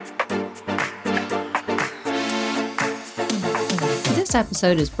This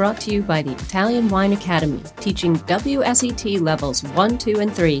episode is brought to you by the Italian Wine Academy, teaching WSET levels 1, 2,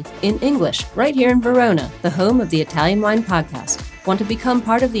 and 3 in English, right here in Verona, the home of the Italian Wine Podcast. Want to become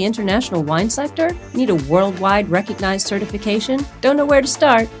part of the international wine sector? Need a worldwide recognized certification? Don't know where to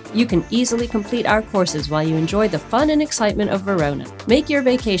start? You can easily complete our courses while you enjoy the fun and excitement of Verona. Make your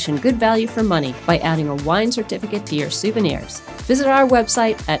vacation good value for money by adding a wine certificate to your souvenirs. Visit our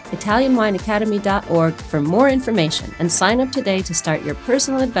website at italianwineacademy.org for more information and sign up today to start your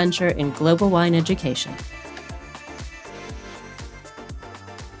personal adventure in global wine education.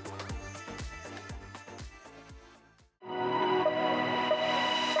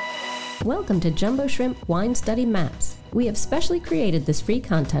 Welcome to Jumbo Shrimp Wine Study Maps. We have specially created this free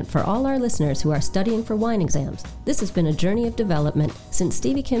content for all our listeners who are studying for wine exams. This has been a journey of development since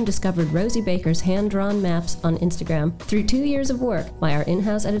Stevie Kim discovered Rosie Baker's hand-drawn maps on Instagram through 2 years of work by our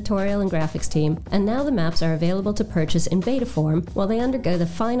in-house editorial and graphics team, and now the maps are available to purchase in beta form while they undergo the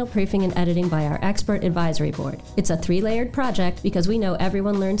final proofing and editing by our expert advisory board. It's a 3-layered project because we know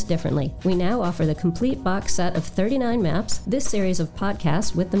everyone learns differently. We now offer the complete box set of 39 maps, this series of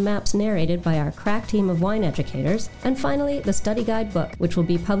podcasts with the maps narrated by our crack team of wine educators, and finally, the study guide book, which will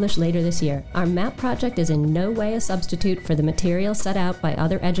be published later this year. Our map project is in no way a substitute for the material set out by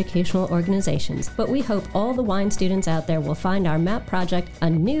other educational organizations, but we hope all the wine students out there will find our map project a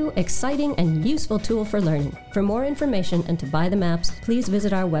new, exciting, and useful tool for learning. For more information and to buy the maps, please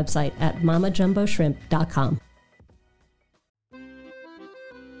visit our website at mamajumboshrimp.com.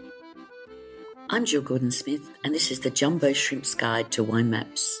 I'm Jill Gordon-Smith, and this is the Jumbo Shrimp's Guide to Wine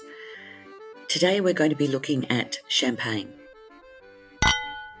Maps. Today we're going to be looking at Champagne.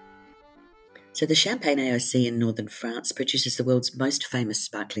 So the Champagne AOC in northern France produces the world's most famous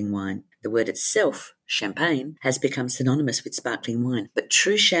sparkling wine. The word itself, champagne, has become synonymous with sparkling wine, but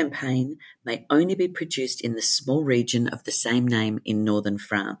true champagne may only be produced in the small region of the same name in northern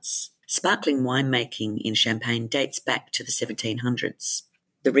France. Sparkling winemaking in Champagne dates back to the 1700s.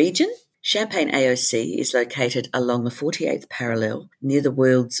 The region? Champagne AOC is located along the 48th parallel near the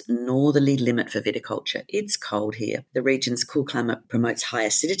world's northerly limit for viticulture. It's cold here. The region's cool climate promotes high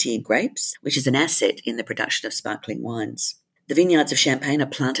acidity in grapes, which is an asset in the production of sparkling wines. The vineyards of Champagne are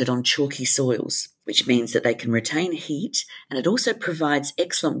planted on chalky soils, which means that they can retain heat, and it also provides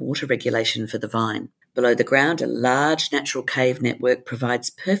excellent water regulation for the vine. Below the ground, a large natural cave network provides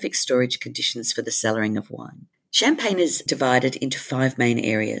perfect storage conditions for the cellaring of wine. Champagne is divided into 5 main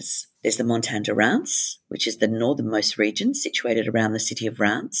areas. There's the Montagne de Reims, which is the northernmost region situated around the city of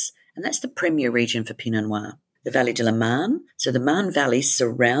Reims, and that's the premier region for Pinot Noir. The Vallée de la Marne, so the Marne Valley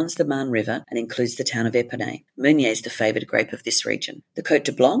surrounds the Marne River and includes the town of Épernay. Meunier is the favoured grape of this region. The Côte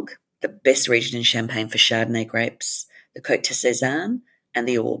de Blanc, the best region in Champagne for Chardonnay grapes, the Côte de Sézanne, and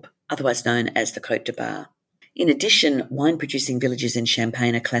the Aube, otherwise known as the Côte de Bar. In addition, wine-producing villages in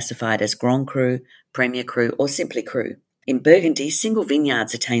Champagne are classified as Grand Cru, Premier Cru, or simply Cru. In Burgundy, single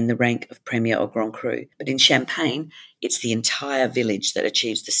vineyards attain the rank of Premier or Grand Cru, but in Champagne, it's the entire village that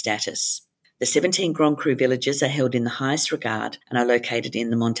achieves the status. The 17 Grand Cru villages are held in the highest regard and are located in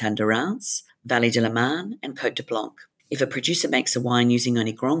the Montagne de Reims, Vallée de la Marne, and Côte de Blanc. If a producer makes a wine using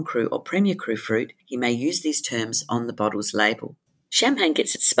only Grand Cru or Premier Cru fruit, he may use these terms on the bottle's label. Champagne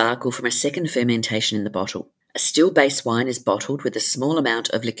gets its sparkle from a second fermentation in the bottle. A still-based wine is bottled with a small amount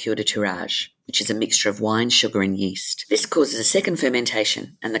of liqueur de tirage, which is a mixture of wine, sugar and yeast. This causes a second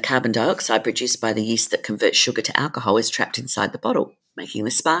fermentation, and the carbon dioxide produced by the yeast that converts sugar to alcohol is trapped inside the bottle, making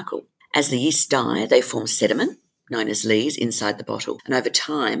the sparkle. As the yeast die, they form sediment, known as lees, inside the bottle. And over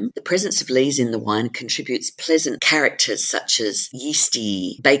time, the presence of lees in the wine contributes pleasant characters such as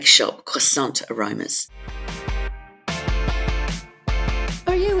yeasty, bake shop, croissant aromas.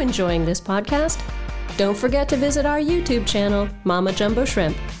 Are you enjoying this podcast? Don't forget to visit our YouTube channel, Mama Jumbo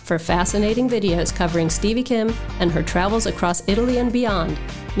Shrimp, for fascinating videos covering Stevie Kim and her travels across Italy and beyond,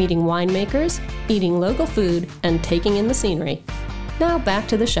 meeting winemakers, eating local food, and taking in the scenery. Now back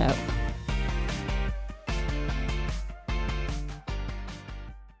to the show.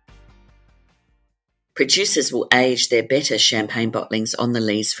 Producers will age their better champagne bottlings on the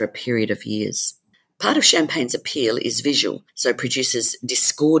lees for a period of years. Part of champagne's appeal is visual, so producers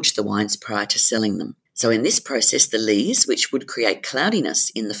disgorge the wines prior to selling them. So in this process, the lees, which would create cloudiness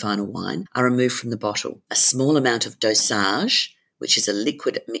in the final wine, are removed from the bottle. A small amount of dosage, which is a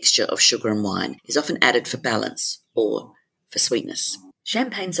liquid mixture of sugar and wine, is often added for balance or for sweetness.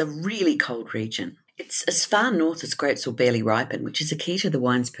 Champagne's a really cold region. It's as far north as grapes will barely ripen, which is a key to the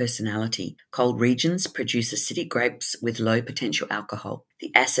wine's personality. Cold regions produce acidic grapes with low potential alcohol.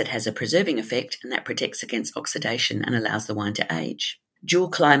 The acid has a preserving effect, and that protects against oxidation and allows the wine to age. Dual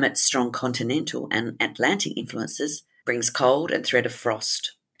climate, strong continental and Atlantic influences brings cold and threat of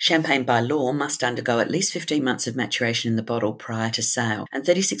frost. Champagne by law must undergo at least 15 months of maturation in the bottle prior to sale and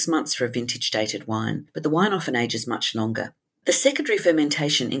 36 months for a vintage-dated wine, but the wine often ages much longer. The secondary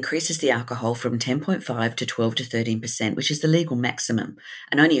fermentation increases the alcohol from 10.5 to 12 to 13%, which is the legal maximum,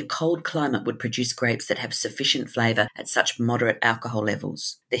 and only a cold climate would produce grapes that have sufficient flavour at such moderate alcohol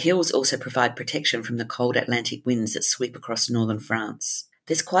levels. The hills also provide protection from the cold Atlantic winds that sweep across northern France.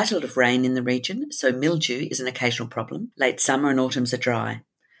 There's quite a lot of rain in the region, so mildew is an occasional problem. Late summer and autumns are dry.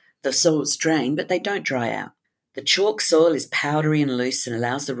 The soils drain, but they don't dry out. The chalk soil is powdery and loose and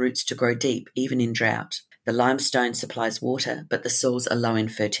allows the roots to grow deep, even in drought. The limestone supplies water, but the soils are low in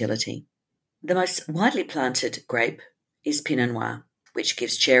fertility. The most widely planted grape is Pinot Noir, which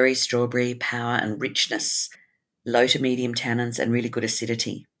gives cherry, strawberry power and richness, low to medium tannins and really good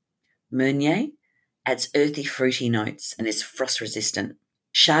acidity. Meunier adds earthy, fruity notes and is frost-resistant.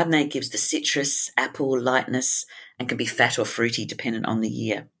 Chardonnay gives the citrus, apple, lightness and can be fat or fruity dependent on the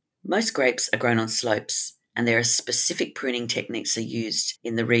year. Most grapes are grown on slopes, and there are specific pruning techniques used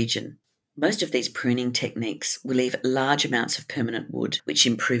in the region. Most of these pruning techniques will leave large amounts of permanent wood, which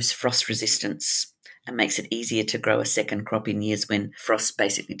improves frost resistance and makes it easier to grow a second crop in years when frost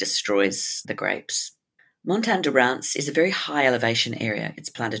basically destroys the grapes. Montagne de Reims is a very high elevation area. It's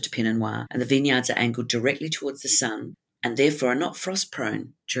planted to Pinot Noir, and the vineyards are angled directly towards the sun and therefore are not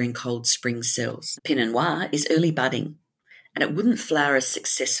frost-prone during cold spring cells. Pinot Noir is early budding, and it wouldn't flower as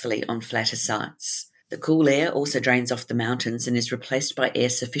successfully on flatter sites. The cool air also drains off the mountains and is replaced by air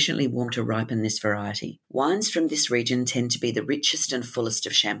sufficiently warm to ripen this variety. Wines from this region tend to be the richest and fullest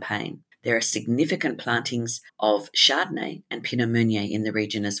of Champagne. There are significant plantings of Chardonnay and Pinot Meunier in the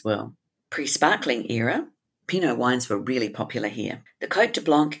region as well. Pre-sparkling era, Pinot wines were really popular here. The Côte de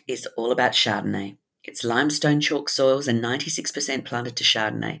Blanc is all about Chardonnay. It's limestone chalk soils and 96% planted to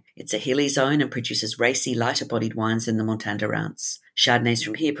Chardonnay. It's a hilly zone and produces racy, lighter-bodied wines than the Montagne de Reims. Chardonnays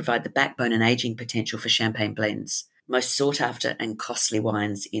from here provide the backbone and aging potential for Champagne blends. Most sought-after and costly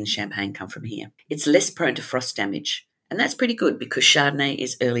wines in Champagne come from here. It's less prone to frost damage, and that's pretty good because Chardonnay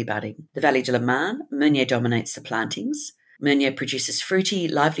is early budding. The Vallée de la Marne, Meunier dominates the plantings. Meunier produces fruity,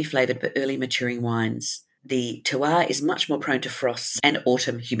 lively flavoured but early maturing wines. The terroir is much more prone to frosts and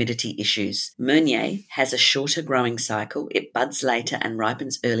autumn humidity issues. Meunier has a shorter growing cycle. It buds later and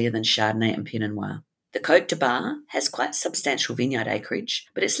ripens earlier than Chardonnay and Pinot Noir. The Côte de Bar has quite substantial vineyard acreage,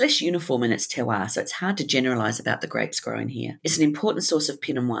 but it's less uniform in its terroir, so it's hard to generalise about the grapes grown here. It's an important source of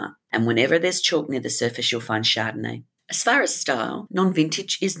Pinot Noir, and whenever there's chalk near the surface, you'll find Chardonnay. As far as style,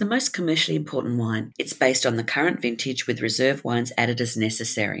 non-vintage is the most commercially important wine. It's based on the current vintage with reserve wines added as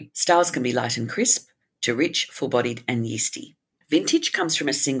necessary. Styles can be light and crisp, to rich, full-bodied and yeasty. Vintage comes from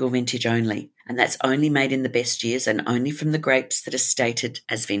a single vintage only, and that's only made in the best years and only from the grapes that are stated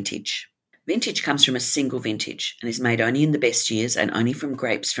as vintage. Vintage comes from a single vintage and is made only in the best years and only from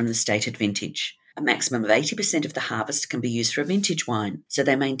grapes from the stated vintage. A maximum of 80% of the harvest can be used for a vintage wine, so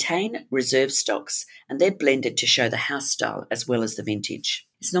they maintain reserve stocks and they're blended to show the house style as well as the vintage.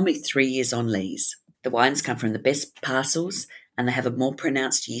 It's normally 3 years on lees. The wines come from the best parcels and they have a more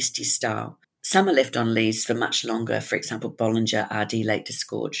pronounced yeasty style. Some are left on lees for much longer, for example, Bollinger RD late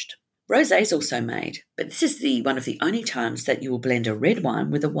disgorged. Rosé is also made, but this is one of the only times that you will blend a red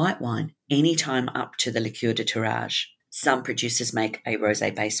wine with a white wine, any time up to the liqueur de tirage. Some producers make a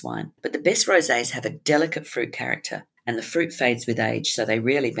rosé base wine, but the best rosés have a delicate fruit character, and the fruit fades with age, so they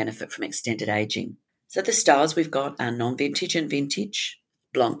rarely benefit from extended aging. So the styles we've got are non-vintage and vintage,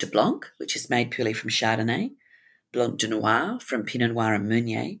 Blanc de Blanc, which is made purely from Chardonnay, Blanc de Noir from Pinot Noir and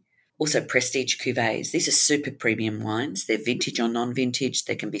Meunier, also prestige cuvées. These are super premium wines. They're vintage or non-vintage.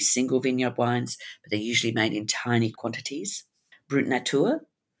 They can be single vineyard wines, but they're usually made in tiny quantities. Brut Nature,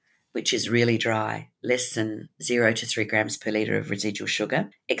 which is really dry, less than 0 to 3 grams per litre of residual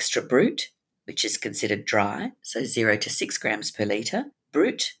sugar. Extra Brut, which is considered dry, so 0 to 6 grams per litre.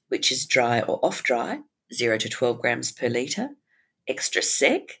 Brut, which is dry or off-dry, 0 to 12 grams per litre. Extra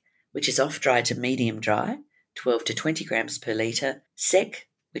Sec, which is off-dry to medium dry, 12 to 20 grams per litre. Sec,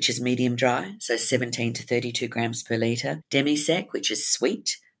 which is medium dry, so 17 to 32 grams per litre. Demi-sec, which is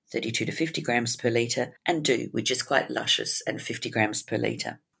sweet, 32 to 50 grams per litre. And Doux, which is quite luscious and 50 grams per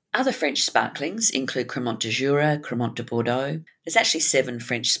litre. Other French sparklings include Cremant de Jura, Cremant de Bordeaux. There's actually 7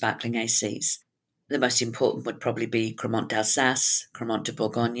 French sparkling ACs. The most important would probably be Cremant d'Alsace, Cremant de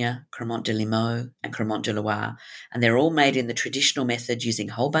Bourgogne, Cremant de Limoux, and Cremant de Loire, and they're all made in the traditional method using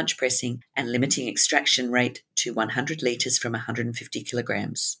whole bunch pressing and limiting extraction rate to 100 litres from 150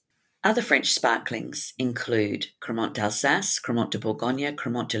 kilograms. Other French sparklings include Cremant d'Alsace, Cremant de Bourgogne,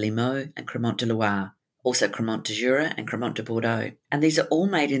 Cremant de Limoux, and Cremant de Loire. also Cremant de Jura and Cremant de Bordeaux. And these are all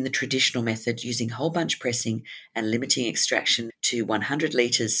made in the traditional method using whole bunch pressing and limiting extraction to 100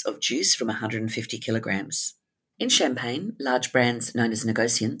 litres of juice from 150 kilograms. In Champagne, large brands known as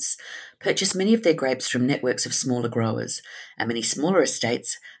negociants purchase many of their grapes from networks of smaller growers, and many smaller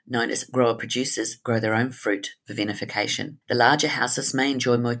estates, known as grower-producers, grow their own fruit for vinification. The larger houses may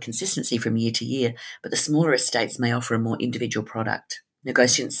enjoy more consistency from year to year, but the smaller estates may offer a more individual product.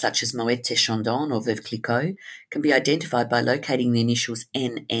 Negociants such as Moët Chandon or Veuve Clicquot can be identified by locating the initials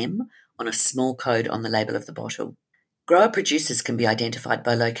NM on a small code on the label of the bottle. Grower-producers can be identified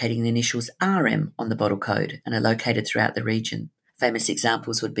by locating the initials RM on the bottle code and are located throughout the region. Famous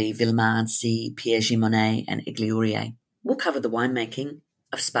examples would be Villemar-Ancy, Pierre Gimonet, and Igliourie. We'll cover the winemaking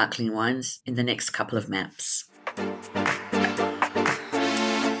of sparkling wines in the next couple of maps.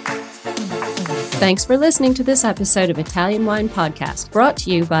 Thanks for listening to this episode of Italian Wine Podcast, brought to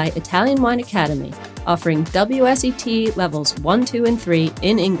you by Italian Wine Academy, offering WSET levels 1, 2, and 3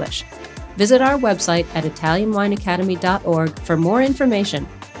 in English. Visit our website at italianwineacademy.org for more information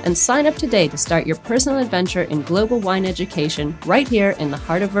and sign up today to start your personal adventure in global wine education right here in the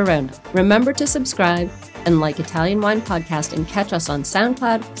heart of Verona. Remember to subscribe and like Italian Wine Podcast and catch us on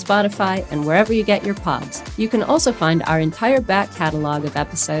SoundCloud, Spotify, and wherever you get your pods. You can also find our entire back catalog of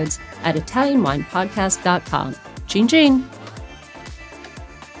episodes at italianwinepodcast.com. Chin chin!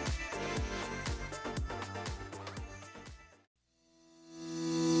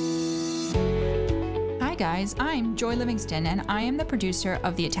 Guys, I'm Joy Livingston, and I am the producer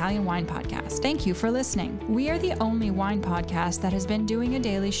of the Italian Wine Podcast. Thank you for listening. We are the only wine podcast that has been doing a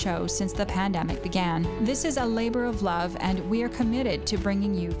daily show since the pandemic began. This is a labor of love, and we are committed to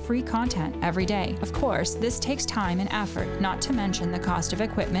bringing you free content every day. Of course, this takes time and effort, not to mention the cost of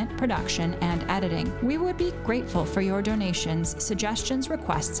equipment, production, and editing. We would be grateful for your donations, suggestions,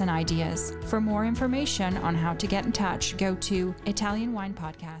 requests, and ideas. For more information on how to get in touch, go to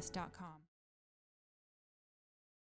italianwinepodcast.com.